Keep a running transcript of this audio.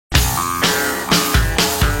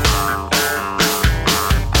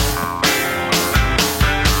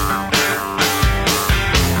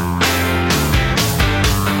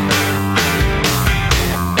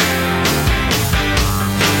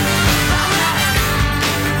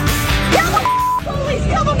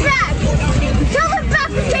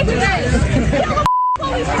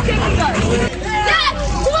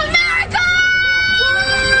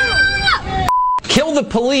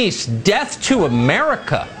police, death to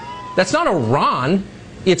America. That's not Iran,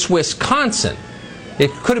 it's Wisconsin.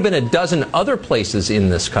 It could have been a dozen other places in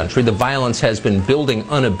this country. The violence has been building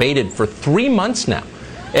unabated for 3 months now.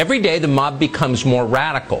 Every day the mob becomes more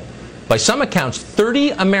radical. By some accounts,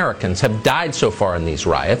 30 Americans have died so far in these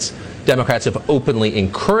riots. Democrats have openly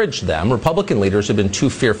encouraged them. Republican leaders have been too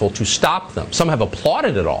fearful to stop them. Some have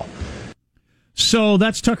applauded it all. So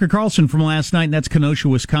that's Tucker Carlson from last night, and that's Kenosha,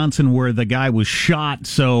 Wisconsin, where the guy was shot.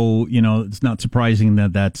 So, it's not surprising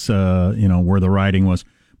that that's, where the rioting was.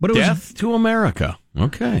 But it Death to America.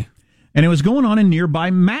 Okay. And it was going on in nearby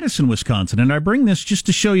Madison, Wisconsin. And I bring this just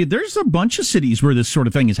to show you there's a bunch of cities where this sort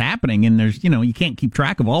of thing is happening, and there's, you can't keep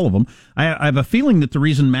track of all of them. I have a feeling that the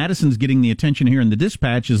reason Madison's getting the attention here in the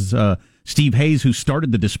Dispatch is Steve Hayes, who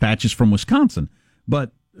started the Dispatch, is from Wisconsin.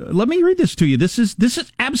 But let me read this to you. This is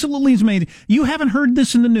absolutely amazing. You haven't heard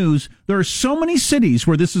this in the news. There are so many cities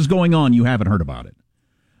where this is going on, you haven't heard about it.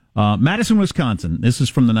 Madison, Wisconsin. This is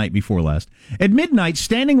from the night before last. At midnight,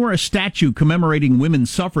 standing where a statue commemorating women's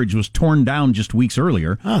suffrage was torn down just weeks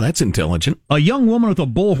earlier. Oh, that's intelligent. A young woman with a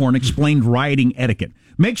bullhorn explained rioting etiquette.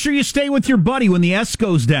 Make sure you stay with your buddy when the S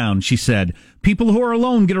goes down, she said. People who are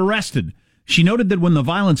alone get arrested. She noted that when the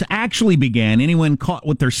violence actually began, anyone caught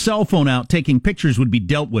with their cell phone out taking pictures would be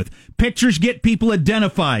dealt with. Pictures get people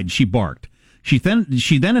identified, she barked. She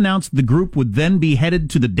then announced the group would then be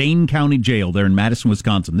headed to the Dane County Jail there in Madison,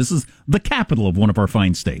 Wisconsin. This is the capital of one of our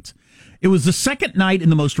fine states. It was the second night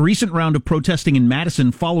in the most recent round of protesting in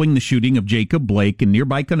Madison following the shooting of Jacob Blake in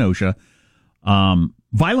nearby Kenosha.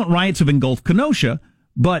 Violent riots have engulfed Kenosha,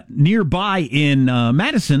 but nearby in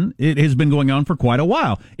Madison, it has been going on for quite a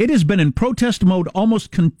while. It has been in protest mode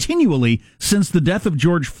almost continually since the death of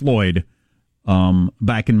George Floyd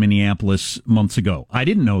back in Minneapolis months ago. I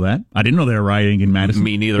didn't know that. I didn't know they were rioting in Madison.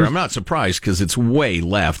 Me neither. I'm not surprised because it's way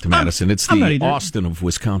left, Madison. It's the Austin of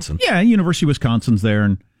Wisconsin. Yeah, University of Wisconsin's there,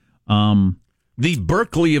 and the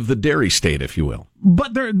Berkeley of the dairy state, if you will.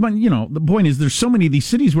 But the point is, there's so many of these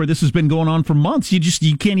cities where this has been going on for months.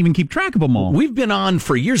 You can't even keep track of them all. We've been on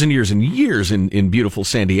for years and years and years in beautiful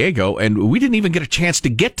San Diego, and we didn't even get a chance to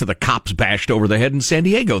get to the cops bashed over the head in San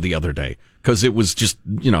Diego the other day because it was just,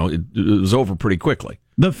 it was over pretty quickly.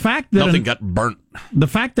 The fact that nothing got burnt. The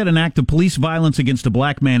fact that an act of police violence against a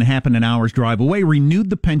black man happened an hour's drive away renewed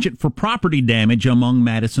the penchant for property damage among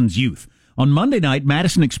Madison's youth. On Monday night,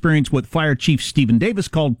 Madison experienced what Fire Chief Stephen Davis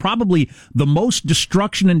called probably the most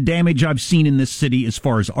destruction and damage I've seen in this city as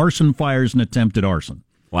far as arson fires and attempted arson.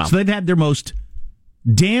 Wow. So they've had their most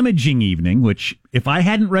damaging evening, which if I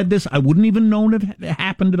hadn't read this, I wouldn't even known it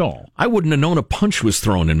happened at all. I wouldn't have known a punch was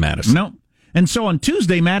thrown in Madison. No. And so on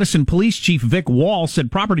Tuesday, Madison Police Chief Vic Wall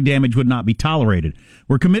said property damage would not be tolerated.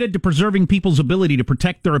 We're committed to preserving people's ability to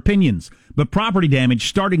protect their opinions. But property damage,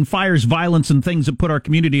 starting fires, violence, and things that put our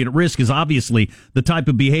community at risk is obviously the type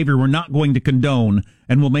of behavior we're not going to condone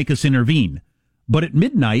and will make us intervene. But at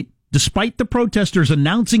midnight, despite the protesters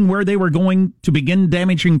announcing where they were going to begin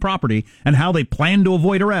damaging property and how they planned to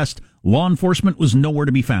avoid arrest, law enforcement was nowhere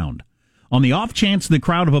to be found. On the off chance the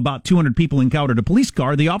crowd of about 200 people encountered a police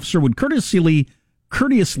car, the officer would courteously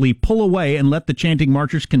pull away and let the chanting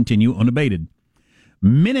marchers continue unabated.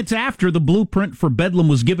 Minutes after the blueprint for Bedlam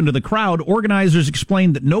was given to the crowd, organizers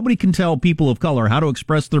explained that nobody can tell people of color how to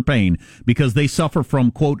express their pain because they suffer from,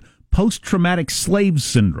 quote, post-traumatic slave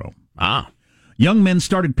syndrome. Young men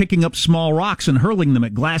started picking up small rocks and hurling them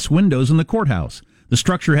at glass windows in the courthouse. The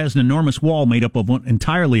structure has an enormous wall made up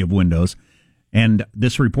entirely of windows. And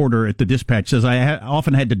this reporter at the Dispatch says, I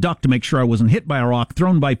often had to duck to make sure I wasn't hit by a rock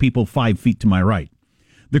thrown by people 5 feet to my right.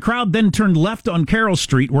 The crowd then turned left on Carroll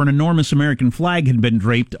Street, where an enormous American flag had been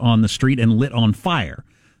draped on the street and lit on fire.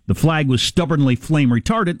 The flag was stubbornly flame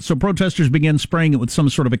retardant, so protesters began spraying it with some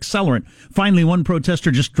sort of accelerant. Finally, one protester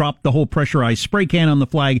just dropped the whole pressurized spray can on the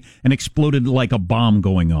flag and exploded like a bomb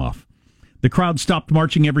going off. The crowd stopped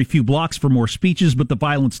marching every few blocks for more speeches, but the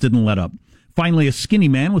violence didn't let up. Finally, a skinny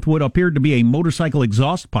man with what appeared to be a motorcycle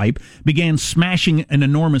exhaust pipe began smashing an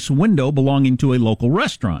enormous window belonging to a local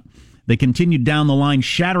restaurant. They continued down the line,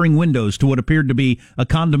 shattering windows to what appeared to be a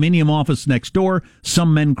condominium office next door.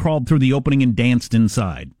 Some men crawled through the opening and danced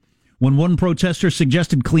inside. When one protester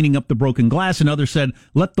suggested cleaning up the broken glass, another said,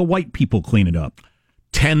 let the white people clean it up.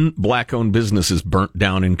 10 black-owned businesses burnt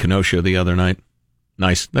down in Kenosha the other night.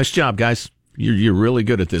 Nice job, guys. You're really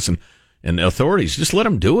good at this. And And the authorities, just let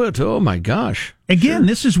them do it. Oh, my gosh. Again,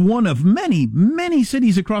 This is one of many, many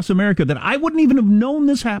cities across America that I wouldn't even have known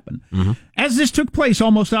this happened. Mm-hmm. As this took place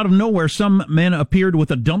almost out of nowhere, some men appeared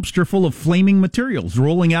with a dumpster full of flaming materials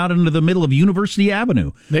rolling out into the middle of University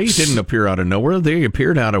Avenue. They didn't appear out of nowhere. They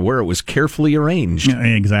appeared out of where it was carefully arranged.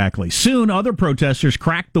 Exactly. Soon, other protesters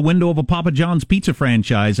cracked the window of a Papa John's pizza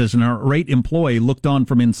franchise as an irate employee looked on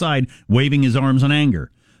from inside, waving his arms in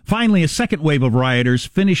anger. Finally, a second wave of rioters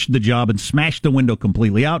finished the job and smashed the window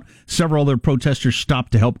completely out. Several other protesters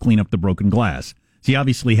stopped to help clean up the broken glass. So you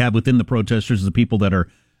obviously have within the protesters the people that are,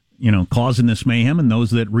 causing this mayhem and those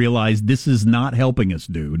that realize this is not helping us,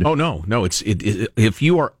 dude. Oh, no. If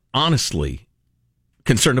you are honestly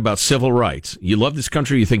concerned about civil rights, you love this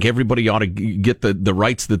country, you think everybody ought to get the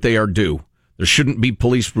rights that they are due, there shouldn't be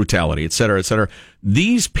police brutality, et cetera, et cetera.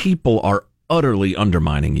 These people are utterly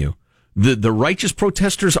undermining you. The righteous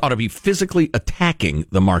protesters ought to be physically attacking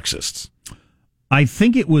the Marxists. I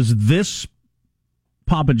think it was this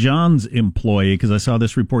Papa John's employee, because I saw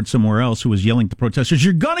this report somewhere else, who was yelling to protesters,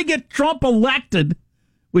 "You're going to get Trump elected,"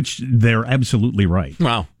 which they're absolutely right.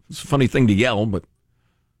 Wow, it's a funny thing to yell, but...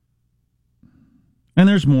 And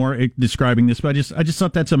there's more describing this, but I just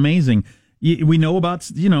thought that's amazing. We know about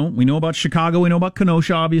Chicago, we know about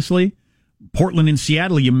Kenosha, obviously. Portland and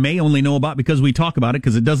Seattle, you may only know about because we talk about it,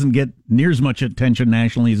 because it doesn't get near as much attention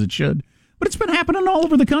nationally as it should. But it's been happening all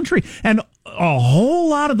over the country. And a whole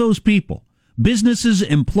lot of those people, businesses,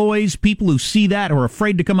 employees, people who see that or are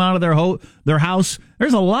afraid to come out of their house,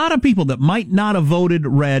 there's a lot of people that might not have voted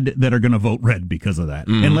red that are going to vote red because of that.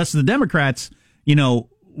 Mm-hmm. Unless the Democrats,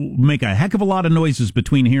 make a heck of a lot of noises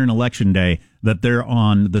between here and Election Day that they're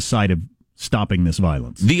on the side of stopping this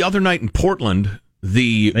violence. The other night in Portland...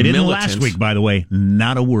 They didn't last week, by the way.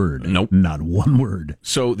 Not a word. Nope. Not one word.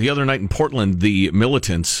 So the other night in Portland, the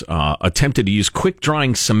militants attempted to use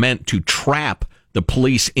quick-drying cement to trap the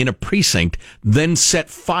police in a precinct, then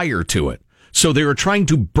set fire to it. So they were trying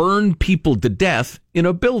to burn people to death in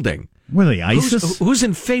a building. Were they ISIS? Who's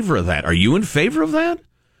in favor of that? Are you in favor of that?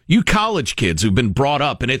 You college kids who've been brought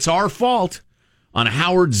up, and it's our fault, on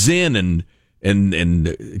Howard Zinn and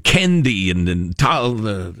Kendi and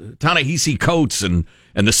Ta-Nehisi Coates and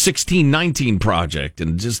the 1619 Project,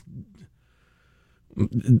 and just,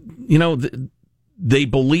 they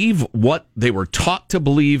believe what they were taught to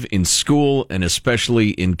believe in school and especially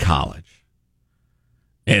in college.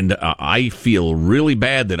 And I feel really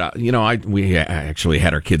bad that we actually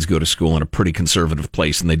had our kids go to school in a pretty conservative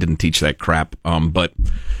place, and they didn't teach that crap. But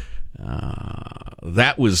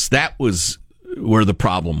that was where the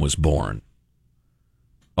problem was born.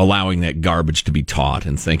 Allowing that garbage to be taught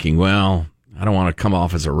and thinking, well, I don't want to come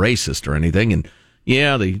off as a racist or anything. And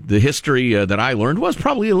yeah, the history that I learned was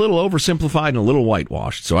probably a little oversimplified and a little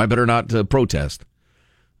whitewashed, so I better not protest.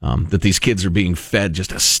 That these kids are being fed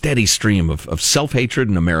just a steady stream of self-hatred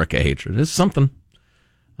and America hatred. It's something.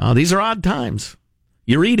 These are odd times.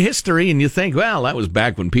 You read history and you think, well, that was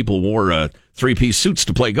back when people wore three-piece suits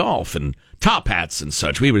to play golf and top hats and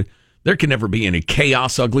such. There can never be any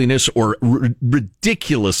chaos, ugliness, or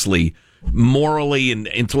ridiculously morally and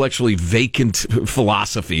intellectually vacant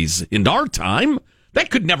philosophies in our time. That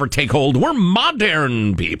could never take hold. We're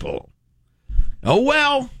modern people. Oh,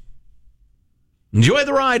 well. Enjoy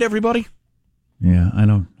the ride, everybody. Yeah, I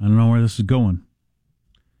don't know where this is going.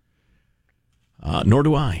 Nor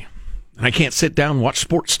do I. And I can't sit down and watch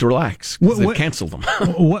sports to relax because they've canceled them.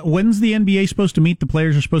 When's the NBA supposed to meet? The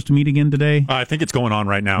players are supposed to meet again today? I think it's going on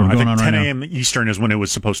right now. I think 10 a.m. Eastern is when it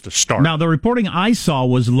was supposed to start. Now, the reporting I saw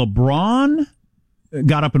was LeBron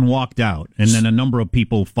got up and walked out, and then a number of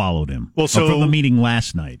people followed him from the meeting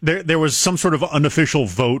last night. There was some sort of unofficial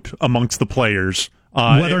vote amongst the players.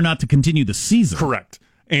 Whether or not to continue the season. Correct.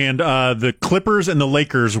 And the Clippers and the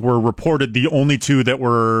Lakers were reported the only two that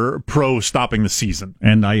were pro stopping the season.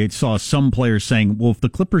 And I saw some players saying, well, if the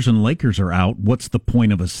Clippers and Lakers are out, what's the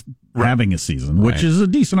point of us having a season? Which is a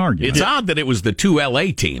decent argument. It's odd that it was the two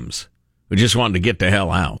L.A. teams who just wanted to get the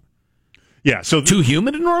hell out. Yeah, so too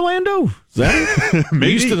humid in Orlando? Is that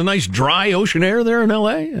maybe used to the nice dry ocean air there in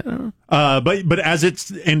L.A.? But as it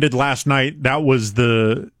ended last night, that was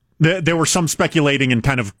there were some speculating and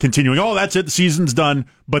kind of continuing, oh, that's it, the season's done.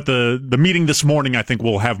 But the meeting this morning, I think,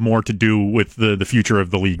 will have more to do with the future of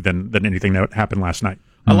the league than anything that happened last night.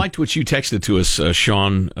 I liked what you texted to us,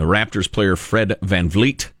 Sean, Raptors player Fred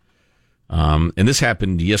VanVleet. And this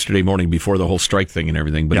happened yesterday morning before the whole strike thing and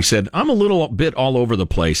everything. But He said, I'm a little bit all over the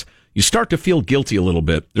place. You start to feel guilty a little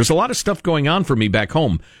bit. There's a lot of stuff going on for me back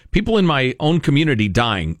home. People in my own community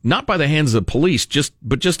dying, not by the hands of police,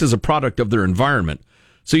 but just as a product of their environment.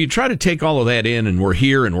 So you try to take all of that in, and we're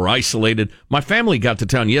here and we're isolated. My family got to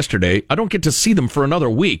town yesterday. I don't get to see them for another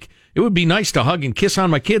week. It would be nice to hug and kiss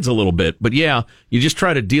on my kids a little bit, but yeah, you just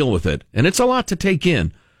try to deal with it. And it's a lot to take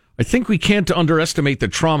in. I think we can't underestimate the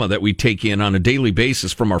trauma that we take in on a daily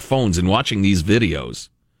basis from our phones and watching these videos.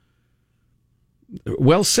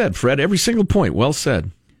 Well said, Fred. Every single point, well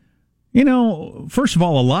said. You know, first of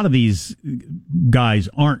all, a lot of these guys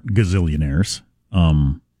aren't gazillionaires.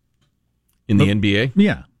 In the NBA?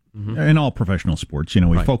 Yeah. Mm-hmm. In all professional sports,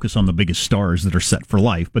 we focus on the biggest stars that are set for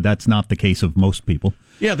life, but that's not the case of most people.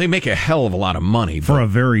 Yeah, they make a hell of a lot of money. For a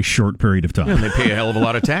very short period of time. Yeah, and they pay a hell of a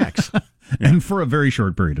lot of tax. And for a very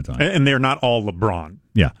short period of time. And they're not all LeBron.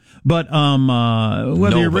 Yeah. But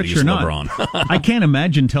whether you're rich or not, LeBron. I can't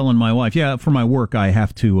imagine telling my wife, yeah, for my work, I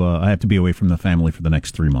have to be away from the family for the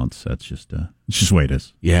next 3 months. That's just it's just the way it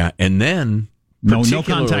is. Yeah, and then no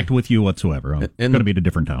contact with you whatsoever. I'm going to be at a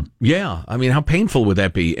different town. Yeah, I mean, how painful would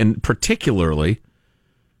that be? And particularly,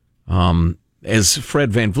 as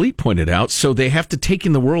Fred Van Vliet pointed out, so they have to take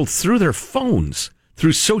in the world through their phones,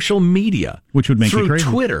 through social media, which would make you crazy.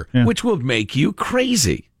 Through Twitter, which would make you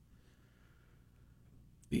crazy.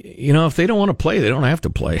 If they don't want to play, they don't have to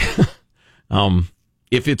play.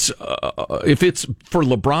 If it's for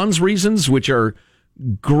LeBron's reasons, which are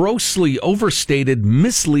grossly overstated,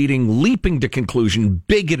 misleading, leaping to conclusion,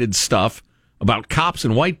 bigoted stuff about cops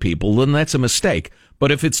and white people, then that's a mistake.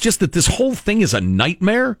 But if it's just that this whole thing is a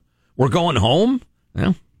nightmare, we're going home,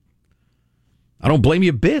 well, I don't blame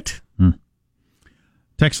you a bit.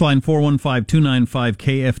 Text line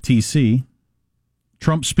 415-295-KFTC.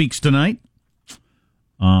 Trump speaks tonight.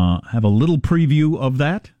 Have a little preview of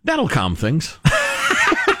that. That'll calm things.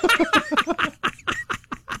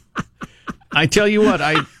 I tell you what,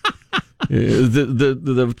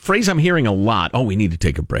 the phrase I'm hearing a lot. Oh, we need to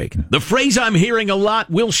take a break. The phrase I'm hearing a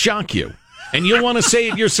lot will shock you, and you'll want to say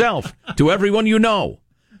it yourself to everyone you know.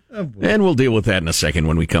 And we'll deal with that in a second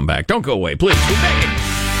when we come back. Don't go away, please. We're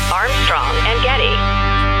back. Armstrong and Getty.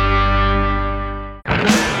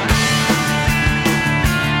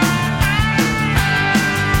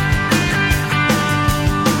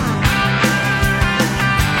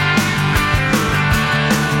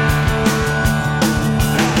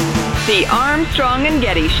 The Armstrong and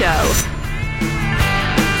Getty Show.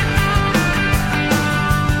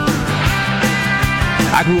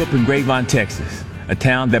 I grew up in Grapevine, Texas, a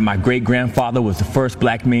town that my great-grandfather was the first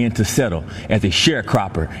black man to settle as a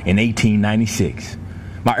sharecropper in 1896.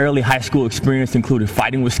 My early high school experience included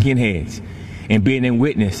fighting with skinheads and being a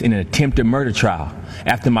witness in an attempted murder trial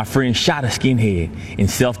after my friend shot a skinhead in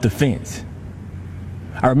self-defense.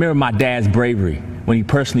 I remember my dad's bravery when he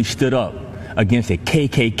personally stood up against a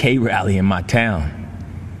KKK rally in my town.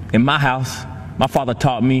 In my house, my father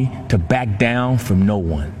taught me to back down from no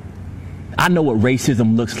one. I know what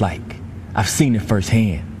racism looks like. I've seen it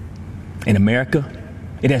firsthand. In America,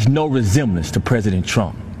 it has no resemblance to President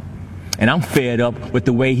Trump. And I'm fed up with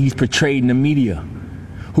the way he's portrayed in the media,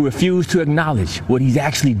 who refuse to acknowledge what he's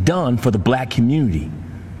actually done for the black community.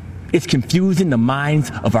 It's confusing the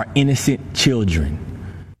minds of our innocent children.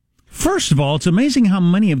 First of all, it's amazing how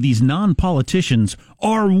many of these non-politicians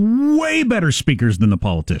are way better speakers than the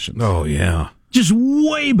politicians. Oh, yeah. Just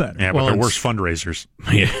way better. Yeah, but they're worse fundraisers.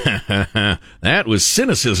 Yeah, that was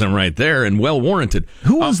cynicism right there, and well warranted.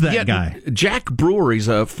 Who was that guy? Jack Brewer. He's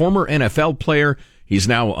a former NFL player. He's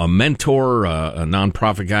now a mentor, a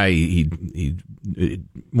nonprofit guy. He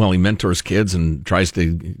mentors kids and tries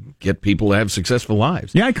to get people to have successful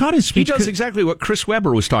lives. Yeah, I caught his speech. He does exactly what Chris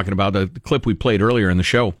Webber was talking about, the clip we played earlier in the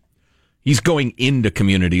show. He's going into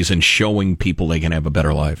communities and showing people they can have a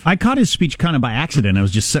better life. I caught his speech kind of by accident. I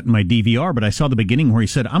was just setting my DVR, but I saw the beginning where he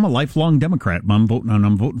said, I'm a lifelong Democrat, but I'm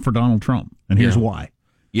voting for Donald Trump. And here's why.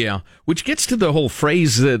 Yeah, which gets to the whole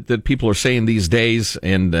phrase that people are saying these days,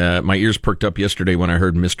 and my ears perked up yesterday when I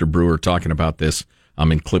heard Mr. Brewer talking about this.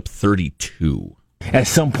 I'm in clip 32. At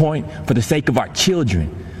some point, for the sake of our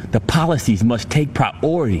children, the policies must take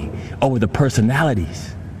priority over the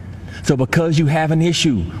personalities. So because you have an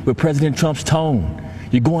issue with President Trump's tone,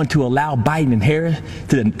 you're going to allow Biden and Harris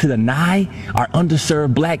to deny our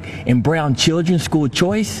underserved black and brown children school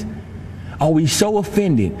choice? Are we so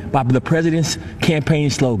offended by the president's campaign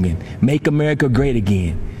slogan, Make America Great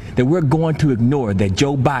Again, that we're going to ignore that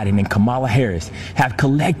Joe Biden and Kamala Harris have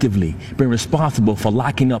collectively been responsible for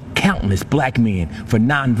locking up countless black men for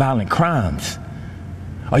nonviolent crimes?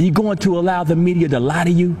 Are you going to allow the media to lie to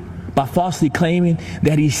you by falsely claiming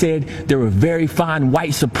that he said there were very fine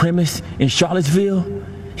white supremacists in Charlottesville?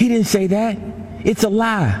 He didn't say that. It's a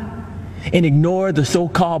lie. And ignore the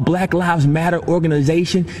so-called Black Lives Matter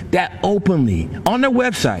organization that openly, on their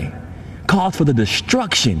website, calls for the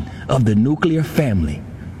destruction of the nuclear family.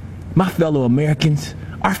 My fellow Americans,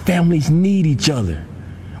 our families need each other.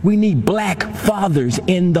 We need black fathers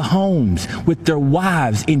in the homes with their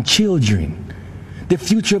wives and children. The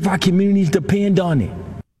future of our communities depend on it.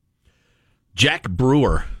 Jack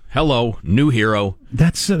Brewer, hello, new hero.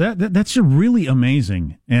 That's really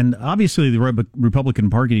amazing, and obviously the Republican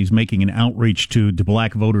Party is making an outreach to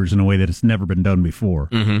black voters in a way that has never been done before,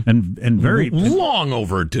 and very long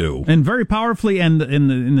overdue, and very powerfully, and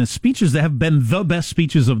in the speeches that have been the best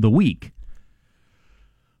speeches of the week.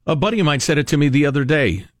 A buddy of mine said it to me the other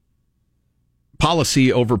day.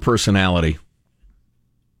 Policy over personality.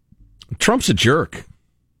 Trump's a jerk.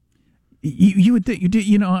 You would think,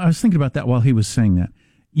 I was thinking about that while he was saying that.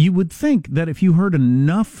 You would think that if you heard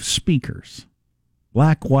enough speakers,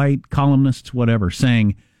 black, white, columnists, whatever,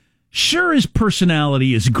 saying, sure, his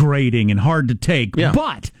personality is grating and hard to take,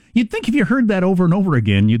 but you'd think if you heard that over and over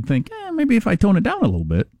again, you'd think, maybe if I tone it down a little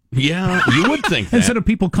bit. Yeah, you would think that. Instead of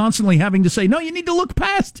people constantly having to say, no, you need to look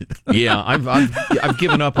past it. Yeah, I've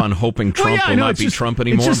given up on hoping Trump will not be Trump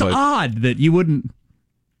anymore. It's just odd that you wouldn't,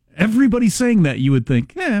 everybody saying that, you would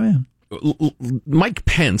think, man. Mike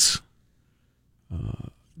Pence,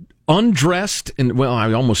 undressed, and well,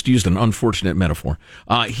 I almost used an unfortunate metaphor.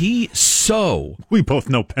 We both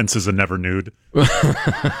know Pence is a never nude.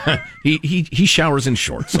 he showers in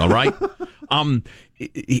shorts. All right.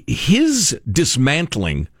 His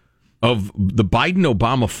dismantling of the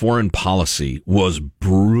Biden-Obama foreign policy was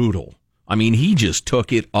brutal. I mean, he just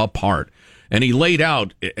took it apart, and he laid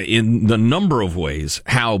out in the number of ways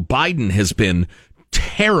how Biden has been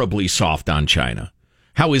terribly soft on China.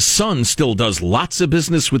 How his son still does lots of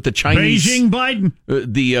business with the Chinese Beijing Biden,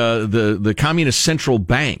 the Communist Central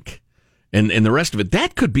Bank, and the rest of it.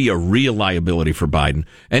 That could be a real liability for Biden.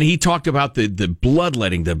 And he talked about the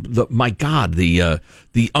bloodletting,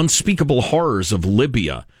 the unspeakable horrors of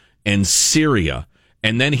Libya and Syria.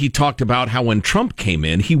 And then he talked about how when Trump came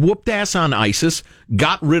in, he whooped ass on ISIS,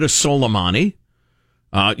 got rid of Soleimani.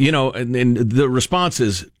 And the response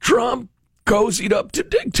is Trump cozied up to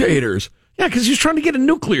dictators. Yeah, because he was trying to get a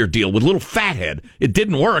nuclear deal with little fathead. It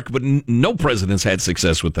didn't work, but no president's had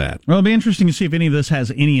success with that. Well, it'll be interesting to see if any of this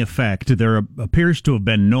has any effect. There appears to have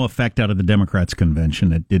been no effect out of the Democrats'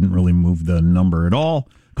 convention. It didn't really move the number at all.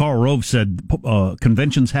 Karl Rove said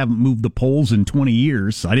conventions haven't moved the polls in 20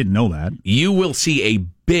 years. I didn't know that. You will see a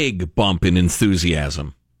big bump in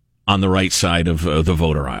enthusiasm on the right side of the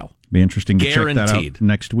voter aisle. Be interesting to check that out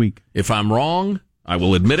next week. If I'm wrong, I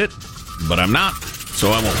will admit it, but I'm not,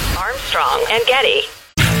 so I won't. Armstrong and Getty.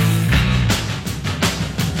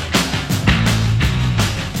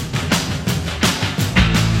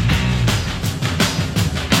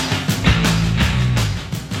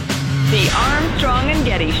 The Armstrong and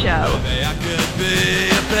Getty Show. I could be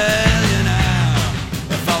a billionaire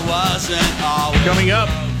if I wasn't always Coming up,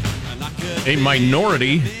 a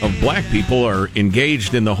minority of black people are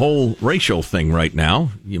engaged in the whole racial thing right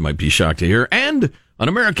now. You might be shocked to hear. And an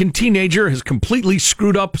American teenager has completely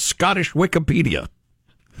screwed up Scottish Wikipedia.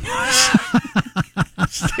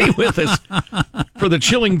 Stay with us for the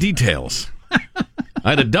chilling details.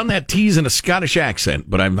 I'd have done that tease in a Scottish accent,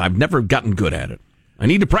 but I've never gotten good at it. I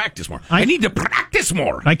need to practice more. I need to practice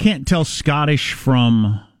more. I can't tell Scottish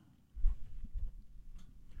from...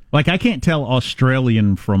 Like, I can't tell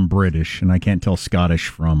Australian from British, and I can't tell Scottish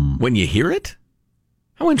from... When you hear it?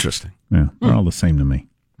 How interesting. Yeah, they're all the same to me.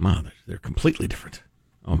 Wow, they're completely different.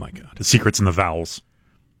 Oh, my God. The secret's in the vowels.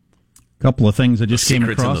 A couple of things I just came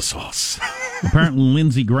across. In the sauce. Apparently,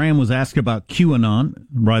 Lindsey Graham was asked about QAnon.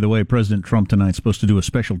 By the way, President Trump tonight's supposed to do a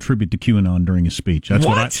special tribute to QAnon during his speech.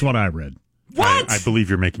 That's what I read. What? I believe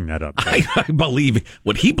you're making that up. I believe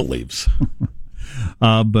what he believes.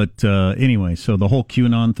 But anyway, so the whole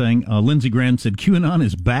QAnon thing, Lindsey Graham said QAnon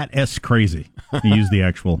is bat-s crazy. He used the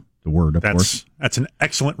word, of course. That's an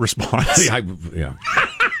excellent response. Yeah.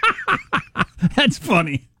 That's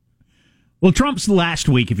funny. Well, Trump's last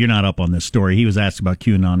week, if you're not up on this story, he was asked about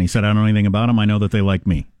QAnon. He said, I don't know anything about them. I know that they like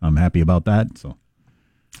me. I'm happy about that. So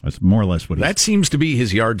that's more or less what he That seems to be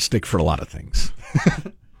his yardstick for a lot of things.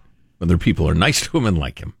 Whether people are nice to him and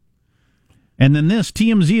like him. And then this,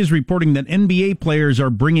 TMZ is reporting that NBA players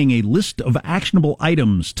are bringing a list of actionable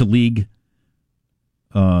items to the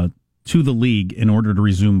league in order to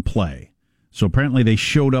resume play. So apparently they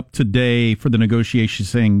showed up today for the negotiations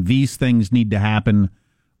saying these things need to happen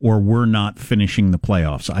or we're not finishing the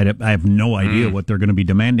playoffs. I have no idea what they're going to be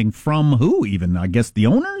demanding from who even. I guess the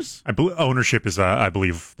owners? Ownership is, I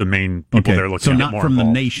believe, the main people they're looking at. So not from the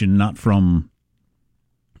nation, not from...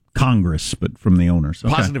 Congress, but from the owners.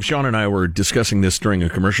 Okay. Positive Sean and I were discussing this during a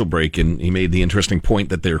commercial break, and he made the interesting point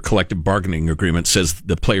that their collective bargaining agreement says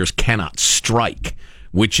the players cannot strike,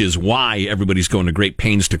 which is why everybody's going to great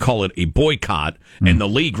pains to call it a boycott, and the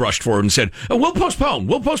league rushed forward and said, oh, we'll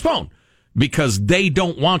postpone, because they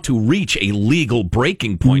don't want to reach a legal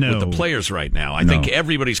breaking point with the players right now. I think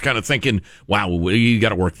everybody's kind of thinking, wow, you got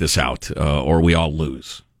to work this out, or we all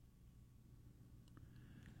lose.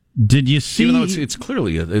 Did you see? Even though it's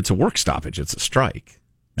clearly it's a work stoppage, it's a strike.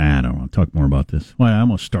 I don't want to talk more about this. Why? I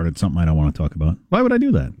almost started something I don't want to talk about. Why would I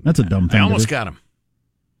do that? That's a dumb thing. I almost got him.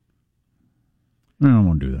 I don't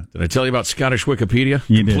want to do that. Did I tell you about Scottish Wikipedia?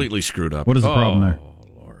 You Completely did. Screwed up. What is the problem there? Oh,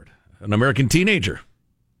 Lord. An American teenager.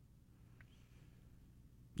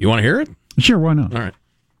 You want to hear it? Sure, why not? All right.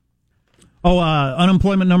 Oh,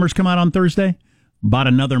 unemployment numbers come out on Thursday? About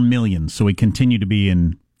another million. So we continue to be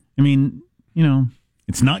in, I mean, you know,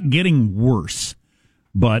 it's not getting worse,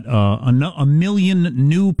 but a million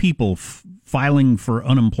new people filing for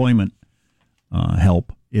unemployment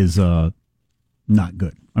help is not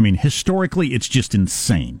good. I mean, historically, it's just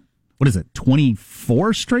insane. What is it,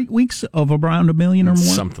 24 straight weeks of around a million or more?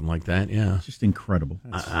 Something like that, yeah. It's just incredible.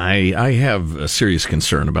 I have a serious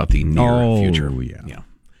concern about the near future. Yeah.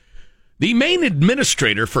 The main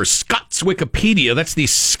administrator for Scots Wikipedia, that's the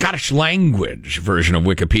Scottish language version of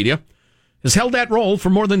Wikipedia, has held that role for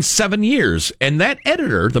more than 7 years. And that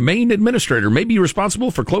editor, the main administrator, may be responsible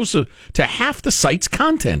for close to half the site's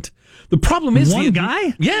content. The problem is... One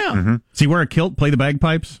guy? Yeah. Mm-hmm. Does he wear a kilt, play the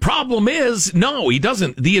bagpipes? Problem is, no, he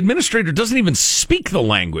doesn't. The administrator doesn't even speak the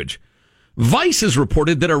language. Vice has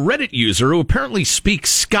reported that a Reddit user who apparently speaks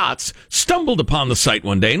Scots stumbled upon the site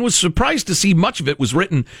one day and was surprised to see much of it was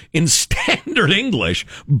written in standard English,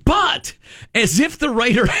 but as if the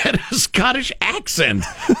writer had a Scottish accent.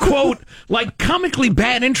 Quote, like comically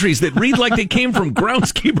bad entries that read like they came from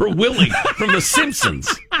Groundskeeper Willie from The Simpsons.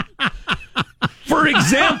 For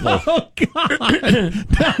example, Oh, God.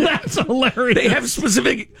 That's hilarious. They have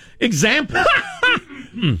specific examples.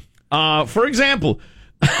 For example,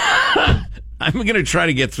 I'm going to try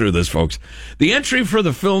to get through this, folks. The entry for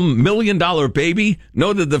the film $1 Million Baby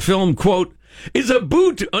noted the film, quote, is a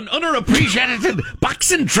boot an underappreciated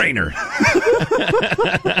boxing trainer.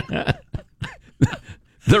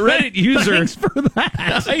 The Reddit user... Thanks for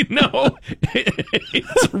that. I know.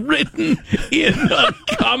 It's written in a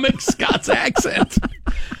comic Scots accent.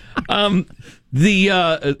 The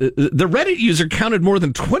Reddit user counted more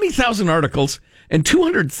than 20,000 articles and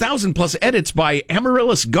 200,000 plus edits by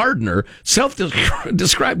Amaryllis Gardner,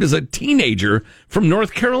 self-described as a teenager from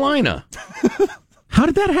North Carolina. How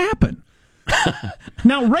did that happen?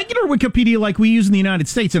 Now, regular Wikipedia like we use in the United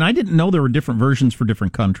States, and I didn't know there were different versions for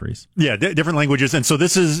different countries. Yeah, different languages. And so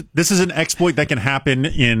this is an exploit that can happen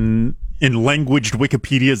in languaged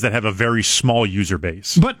Wikipedias that have a very small user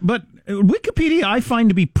base. But Wikipedia I find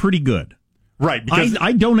to be pretty good. Right. Because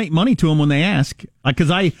I donate money to them when they ask,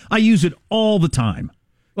 because I use it all the time.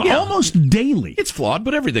 Yeah. Almost daily. It's flawed,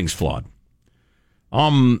 but everything's flawed.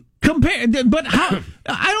 But how?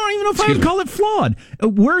 I don't even know if I would call it flawed.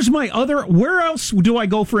 Where else do I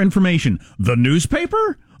go for information? The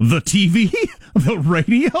newspaper? The TV? The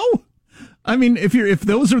radio? I mean, if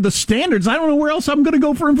those are the standards, I don't know where else I'm going to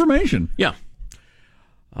go for information. Yeah.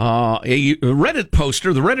 A Reddit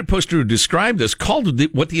poster, the Reddit poster who described this, called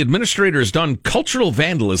what the administrator has done cultural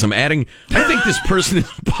vandalism, adding, I think this person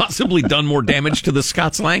has possibly done more damage to the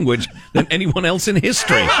Scots language than anyone else in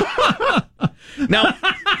history. Now,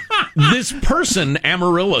 this person,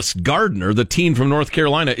 Amaryllis Gardner, the teen from North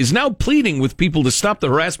Carolina, is now pleading with people to stop the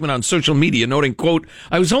harassment on social media, noting, quote,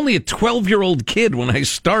 I was only a 12-year-old kid when I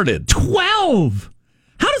started. 12?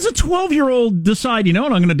 How does a 12-year-old decide, you know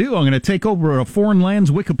what I'm going to do? I'm going to take over a foreign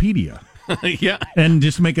land's Wikipedia. Yeah. And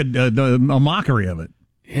just make a mockery of it.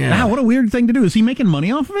 Yeah. Wow, what a weird thing to do. Is he making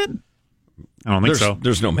money off of it? I don't think so.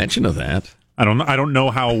 There's no mention of that. I don't know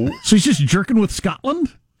how. So he's just jerking with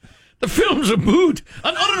Scotland? The film's a boot,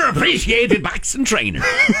 an underappreciated boxing trainer.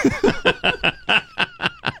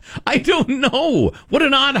 I don't know. What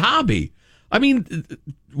an odd hobby. I mean,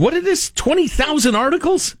 what is this? 20,000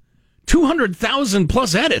 articles? 200,000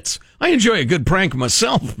 plus edits. I enjoy a good prank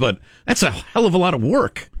myself, but that's a hell of a lot of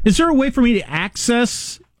work. Is there a way for me to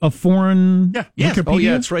access a foreign Wikipedia? Oh,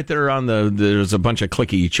 yeah, it's right there on there's a bunch of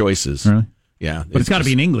clicky choices. Really? Yeah. But it's got to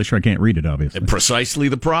be in English or I can't read it, obviously. Precisely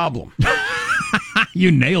the problem. You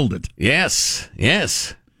nailed it. Yes.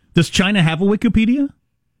 Does China have a Wikipedia?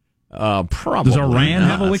 Probably. Does Iran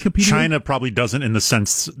have a not. Wikipedia? China probably doesn't in the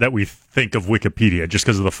sense that we think of Wikipedia, just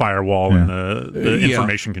because of the firewall and the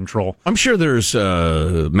information control. I'm sure there's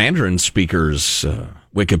Mandarin speakers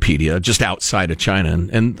Wikipedia just outside of China,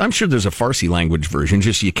 and I'm sure there's a Farsi language version,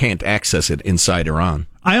 just you can't access it inside Iran.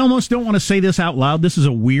 I almost don't want to say this out loud. This is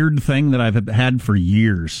a weird thing that I've had for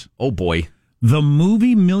years. Oh, boy. The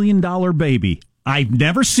movie $1 Million Baby. I've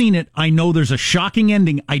never seen it. I know there's a shocking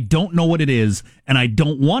ending. I don't know what it is, and I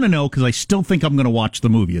don't want to know because I still think I'm going to watch the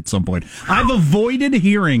movie at some point. I've avoided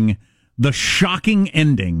hearing the shocking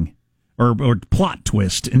ending or plot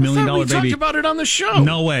twist in $1 Million Baby. We talked about it on the show.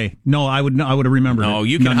 No way. No, I would have remembered. No, it.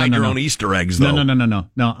 you can hide your own Easter eggs, though.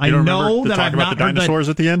 No. I You don't know remember that I've talking about not the heard dinosaurs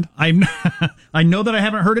at the end. I know that I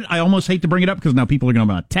haven't heard it. I almost hate to bring it up because now people are going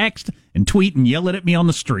to text and tweet and yell it at me on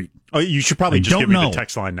the street. Oh, you should probably just don't give me know. the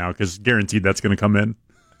text line now, because guaranteed that's going to come in.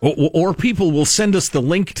 Or people will send us the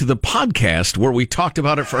link to the podcast where we talked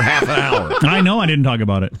about it for half an hour. I know I didn't talk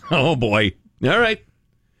about it. Oh, boy. All right.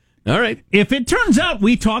 If it turns out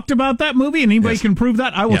we talked about that movie and anybody can prove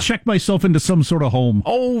that, I will check myself into some sort of home.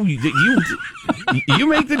 Oh, you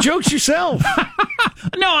make the jokes yourself.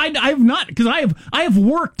 No, I've not, because I have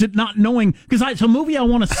worked at not knowing, because it's a movie I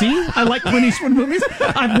want to see. I like Clint Eastwood movies.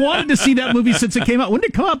 I've wanted to see that movie since it came out. When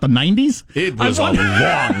did it come out? The 90s? It was a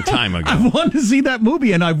long time ago. I've wanted to see that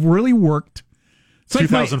movie, and I've really worked. It's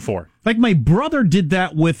 2004. Like my brother did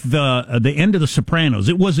that with the end of The Sopranos.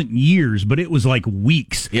 It wasn't years, but it was like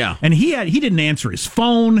weeks. Yeah. And he didn't answer his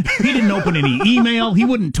phone. He didn't open any email. He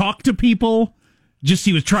wouldn't talk to people. Just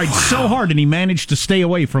he was tried so hard, and he managed to stay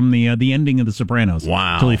away from the ending of The Sopranos.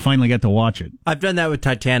 Wow. Until he finally got to watch it. I've done that with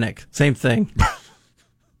Titanic. Same thing.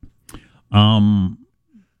 Turns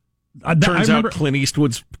out Clint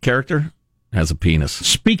Eastwood's character has a penis.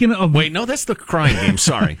 Speaking of Wait, no, that's the Crying Game.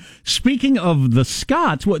 Sorry. Speaking of the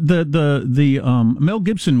Scots, what the Mel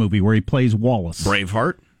Gibson movie where he plays Wallace.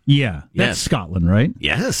 Braveheart? Yeah, that's Yes. Scotland, right?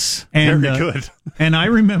 Yes. And, Very good. And I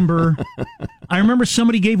remember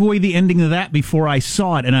somebody gave away the ending of that before I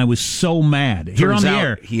saw it, and I was so mad. Here Turns on the out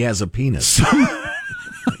air, he has a penis.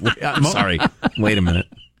 I'm sorry. Wait a minute.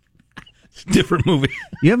 Different movie.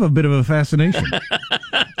 you have a bit of a fascination.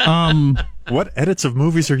 What edits of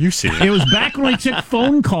movies are you seeing? It was back when I took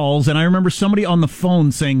phone calls, and I remember somebody on the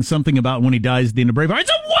phone saying something about when he dies at the end of Braveheart. I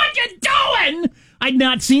said, "What you doing?" I'd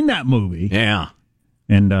not seen that movie. Yeah.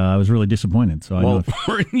 And I was really disappointed. So Well,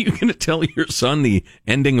 weren't you going to tell your son the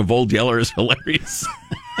ending of Old Yeller is hilarious?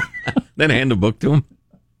 Then hand a book to him?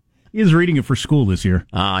 he is reading it for school this year.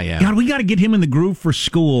 Ah, yeah. God, we got to get him in the groove for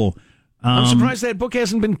school. I'm surprised that book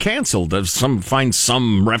hasn't been canceled. Find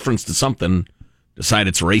some reference to something, decide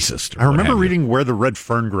it's racist. I remember reading Where the Red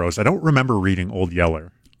Fern Grows. I don't remember reading Old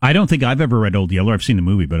Yeller. I don't think I've ever read Old Yeller. I've seen the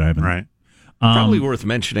movie, but I haven't. Right. Probably worth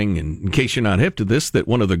mentioning, in case you're not hip to this, that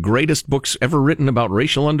one of the greatest books ever written about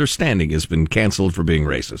racial understanding has been canceled for being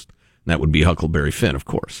racist. And that would be Huckleberry Finn, of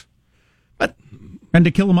course. But And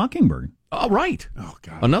To Kill a Mockingbird. all right. Oh,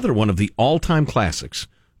 God. Another one of the all-time classics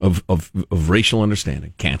of racial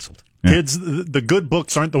understanding, canceled. Kids, the good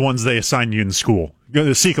books aren't the ones they assign you in school.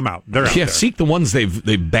 Seek them out. They're out Yeah, there. seek the ones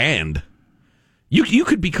they've banned. You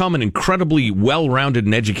could become an incredibly well-rounded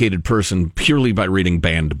and educated person purely by reading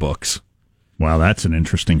banned books. Wow, that's an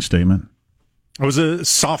interesting statement. I was a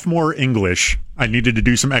sophomore English. I needed to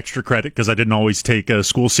do some extra credit because I didn't always take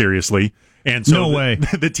school seriously. And so No way.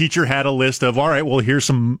 The teacher had a list of, all right, well, here's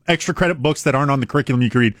some extra credit books that aren't on the curriculum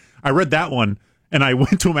you can read. I read that one, and I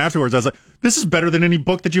went to him afterwards. I was like, this is better than any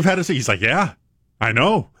book that you've had to see. He's like, yeah, I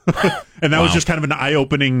know. And that was just kind of an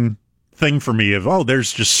eye-opening thing for me of, oh,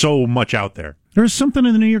 there's just so much out there. There was something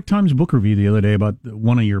in the New York Times book review the other day about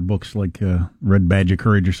one of your books, like Red Badge of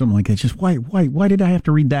Courage or something like that. It's just why did I have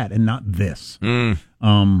to read that and not this?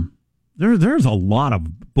 There's a lot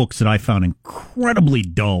of books that I found incredibly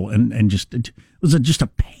dull and just it was just a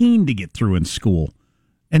pain to get through in school,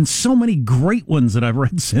 and so many great ones that I've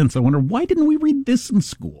read since. I wonder, why didn't we read this in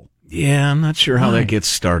school? Yeah, I'm not sure how that gets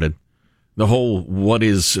started. The whole what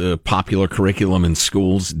is popular curriculum in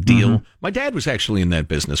schools deal. Mm-hmm. My dad was actually in that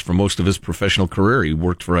business for most of his professional career. He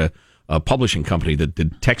worked for a publishing company that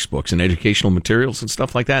did textbooks and educational materials and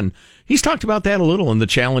stuff like that. And he's talked about that a little and the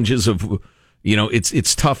challenges of,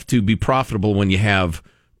 it's tough to be profitable when you have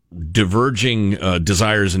diverging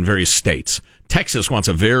desires in various states. Texas wants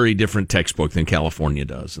a very different textbook than California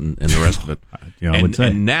does, and the rest of it. Yeah, I would say.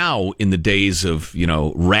 And now, in the days of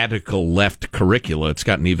radical left curricula, it's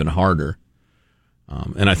gotten even harder.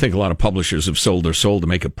 And I think a lot of publishers have sold their soul to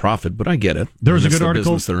make a profit, but I get it. There was a That's good the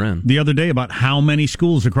article business they're in. the other day about how many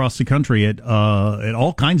schools across the country at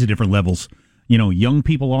all kinds of different levels. Young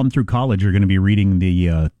people on through college are going to be reading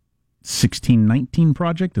the 1619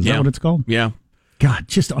 Project? Is that what it's called? Yeah. God,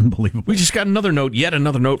 just unbelievable. We just got yet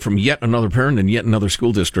another note from yet another parent and yet another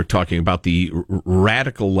school district talking about the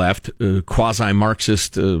radical left,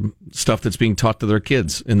 quasi-Marxist stuff that's being taught to their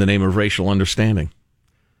kids in the name of racial understanding.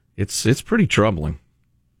 It's pretty troubling.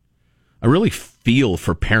 I really feel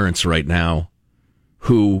for parents right now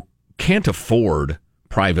who can't afford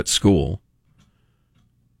private school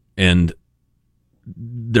and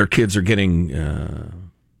their kids are getting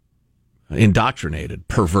indoctrinated,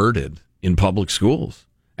 perverted in public schools.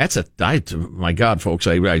 My God, folks,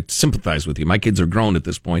 I sympathize with you. My kids are grown at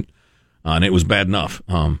this point, and it was bad enough.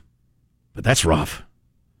 But that's rough.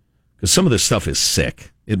 Because some of this stuff is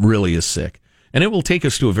sick. It really is sick. And it will take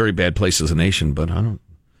us to a very bad place as a nation, but I don't...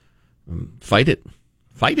 Fight it.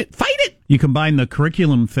 Fight it. Fight it! You combine the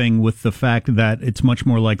curriculum thing with the fact that it's much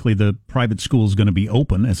more likely the private school is going to be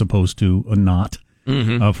open as opposed to not.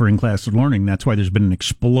 For in-class learning. That's why there's been an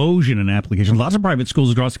explosion in applications. Lots of private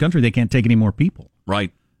schools across the country, they can't take any more people.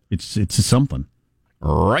 Right. It's something.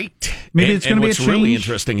 Right. Maybe it's going to be a change. What's really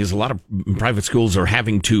interesting is a lot of private schools are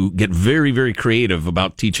having to get very, very creative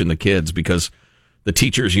about teaching the kids because the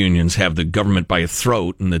teachers' unions have the government by a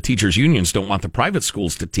throat, and the teachers' unions don't want the private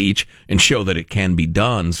schools to teach and show that it can be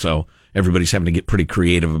done. So everybody's having to get pretty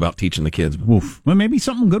creative about teaching the kids. Oof. Well, maybe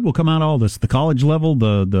something good will come out of all this. The college level,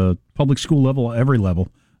 the public school level, every level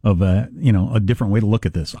of a different way to look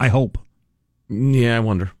at this. I hope. Yeah, I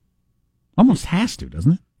wonder. Almost has to,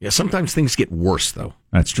 doesn't it? Yeah, sometimes things get worse, though.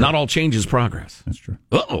 That's true. Not all change is progress. That's true.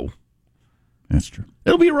 Uh-oh. That's true.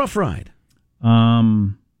 It'll be a rough ride.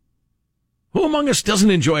 Who among us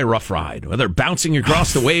doesn't enjoy a rough ride? Whether bouncing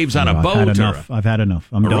across the waves on a boat I've had enough.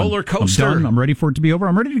 I'm done. Roller coaster. I'm done. I'm ready for it to be over.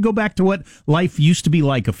 I'm ready to go back to what life used to be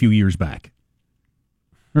like a few years back.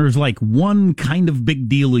 There was like one kind of big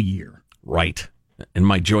deal a year. Right. And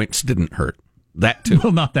my joints didn't hurt. That too.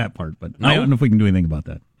 Well, not that part, but no? I don't know if we can do anything about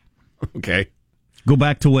that. Okay. Go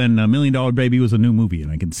back to when $1 Million Baby was a new movie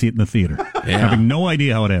and I can see it in the theater. Yeah. Having no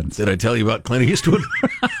idea how it ends. Did I tell you about Clint Eastwood?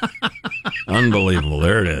 Unbelievable.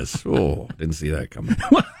 There it is. Oh, didn't see that coming.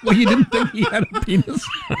 Well, you didn't think he had a penis?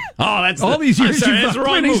 Oh, that's all these years. That's the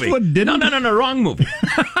wrong movie. Didn't? No, wrong movie.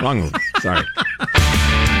 Wrong movie. Sorry.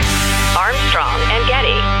 Armstrong and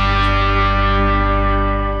Getty.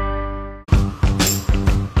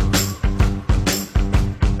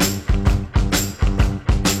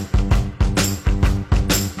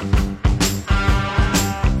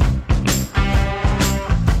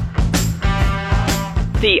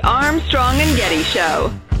 The Armstrong and Getty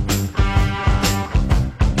Show.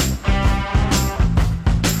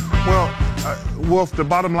 Well, Wolf, the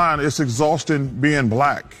bottom line, it's exhausting being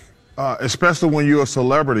black, especially when you're a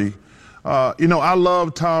celebrity. I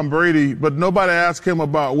love Tom Brady, but nobody asked him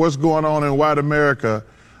about what's going on in white America.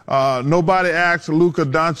 Nobody asked Luka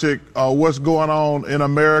Doncic what's going on in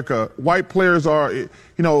America. White players are,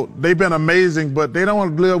 they've been amazing, but they don't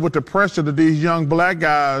want to live with the pressure that these young black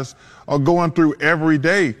guys are going through every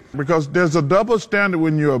day, because there's a double standard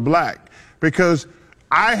when you're black, because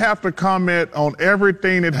I have to comment on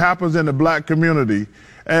everything that happens in the black community.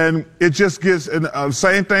 And it just gets,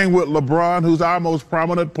 same thing with LeBron, who's our most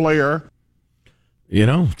prominent player.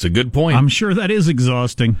 It's a good point. I'm sure that is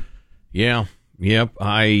exhausting. Yeah. Yep.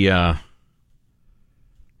 I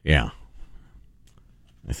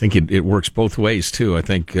think it works both ways, too. I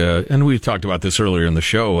think, and we've talked about this earlier in the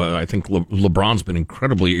show, I think LeBron's been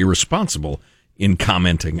incredibly irresponsible in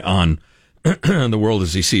commenting on the world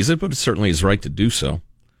as he sees it, but it's certainly his right to do so.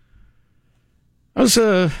 I was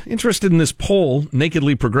interested in this poll,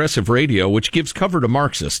 Nakedly Progressive Radio, which gives cover to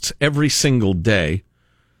Marxists every single day.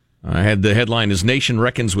 I had the headline is Nation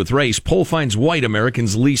Reckons with Race. Poll finds white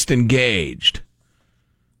Americans least engaged.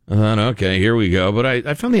 Okay, here we go. But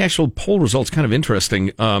I found the actual poll results kind of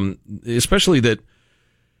interesting, especially that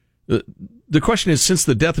the question is, since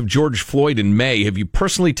the death of George Floyd in May, have you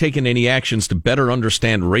personally taken any actions to better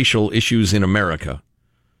understand racial issues in America?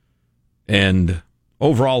 And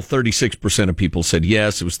overall, 36% of people said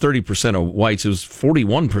yes. It was 30% of whites. It was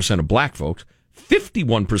 41% of black folks,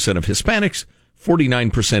 51% of Hispanics,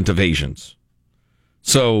 49% of Asians.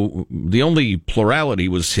 So the only plurality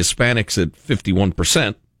was Hispanics at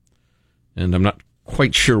 51%, and I'm not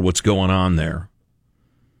quite sure what's going on there.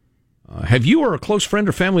 Have you or a close friend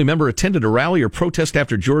or family member attended a rally or protest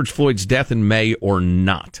after George Floyd's death in May or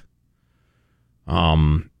not?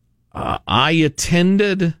 I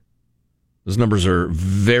attended. Those numbers are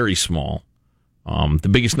very small. The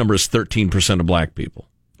biggest number is 13% of black people.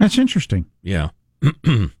 That's interesting. Yeah.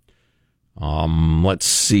 Let's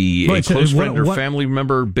see. A close friend or family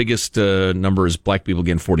member, biggest number is black people,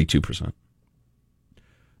 again, 42%.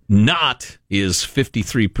 not is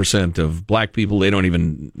 53% of black people. They don't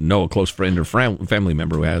even know a close friend or family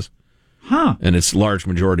member who has. Huh. And it's large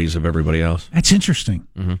majorities of everybody else. That's interesting.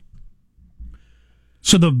 Mm-hmm.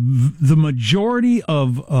 So the majority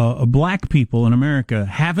of black people in America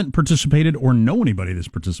haven't participated or know anybody that's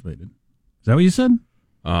participated. Is that what you said?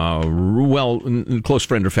 Close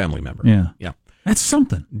friend or family member. Yeah. That's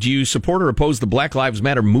something. Do you support or oppose the Black Lives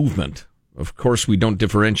Matter movement? Of course, we don't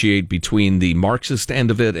differentiate between the Marxist end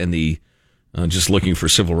of it and the just looking for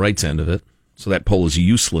civil rights end of it. So that poll is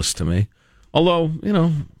useless to me. Although,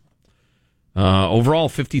 overall,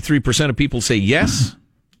 53% of people say yes,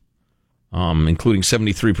 including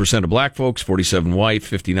 73% of black folks, 47 white,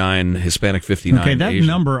 59 Hispanic, 59 Okay, that Asian.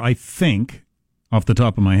 number, I think, off the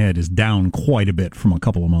top of my head, is down quite a bit from a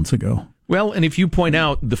couple of months ago. Well, and if you point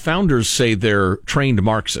out, the founders say they're trained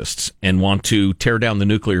Marxists and want to tear down the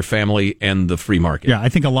nuclear family and the free market. Yeah, I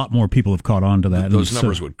think a lot more people have caught on to that. Those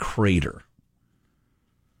numbers would crater.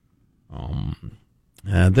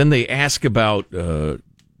 Then they ask about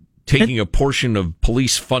taking a portion of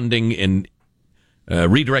police funding and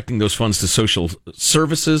redirecting those funds to social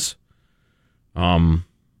services.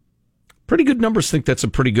 Pretty good numbers think that's a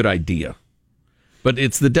pretty good idea. But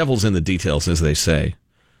it's the devil's in the details, as they say.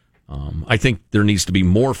 I think there needs to be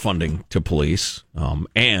more funding to police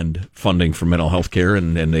and funding for mental health care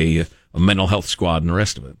and a mental health squad and the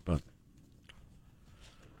rest of it. But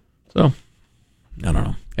so, I don't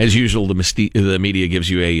know. As usual, the media gives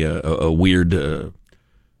you a weird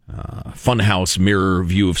funhouse mirror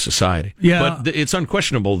view of society. Yeah. But it's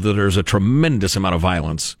unquestionable that there's a tremendous amount of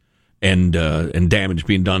violence and damage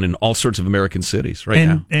being done in all sorts of American cities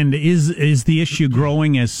now. And is the issue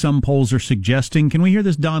growing as some polls are suggesting? Can we hear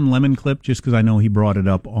this Don Lemon clip just because I know he brought it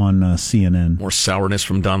up on CNN? More sourness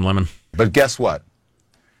from Don Lemon. But guess what?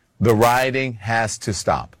 The rioting has to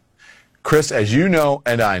stop. Chris, as you know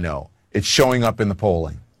and I know, it's showing up in the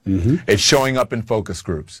polling. Mm-hmm. It's showing up in focus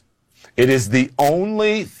groups. It is the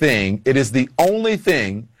only thing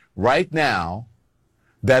right now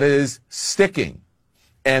that is sticking.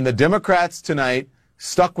 And the Democrats tonight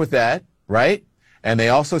stuck with that, right? And they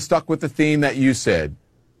also stuck with the theme that you said,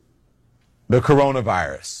 the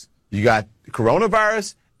coronavirus. You got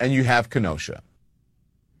coronavirus and you have Kenosha.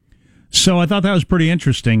 So I thought that was pretty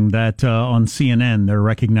interesting that on CNN they're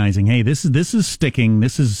recognizing, hey, this is sticking.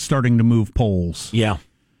 This is starting to move polls. Yeah.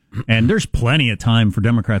 And there's plenty of time for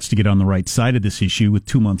Democrats to get on the right side of this issue with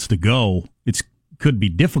 2 months to go. It could be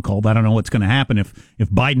difficult. I don't know what's going to happen if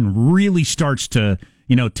Biden really starts to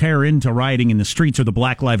tear into rioting in the streets. Or the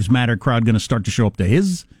Black Lives Matter crowd going to start to show up to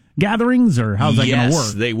his gatherings, or how's that going to work?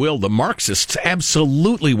 Yes, they will. The Marxists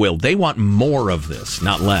absolutely will. They want more of this,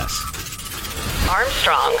 not less.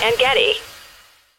 Armstrong and Getty.